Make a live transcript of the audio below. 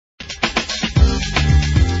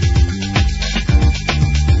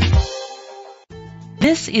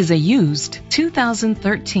This is a used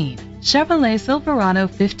 2013 Chevrolet Silverado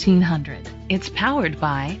 1500. It's powered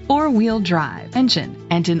by four-wheel drive engine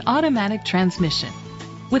and an automatic transmission.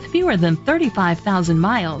 With fewer than 35,000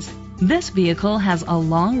 miles, this vehicle has a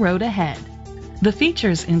long road ahead. The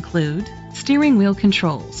features include steering wheel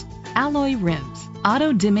controls, alloy rims,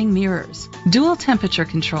 auto-dimming mirrors, dual temperature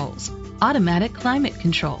controls, automatic climate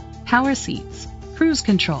control, power seats, cruise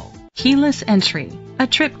control, keyless entry, a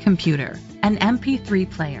trip computer, an MP3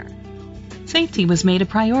 player. Safety was made a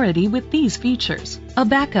priority with these features: a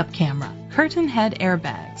backup camera, curtain head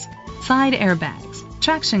airbags, side airbags,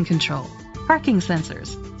 traction control, parking sensors,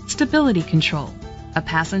 stability control, a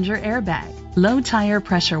passenger airbag, low tire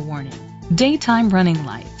pressure warning, daytime running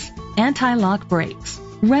lights, anti-lock brakes.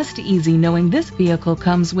 Rest easy knowing this vehicle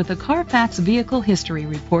comes with a Carfax Vehicle History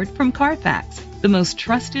Report from Carfax, the most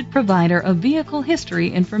trusted provider of vehicle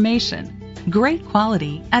history information. Great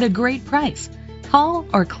quality at a great price. Call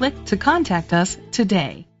or click to contact us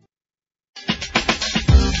today.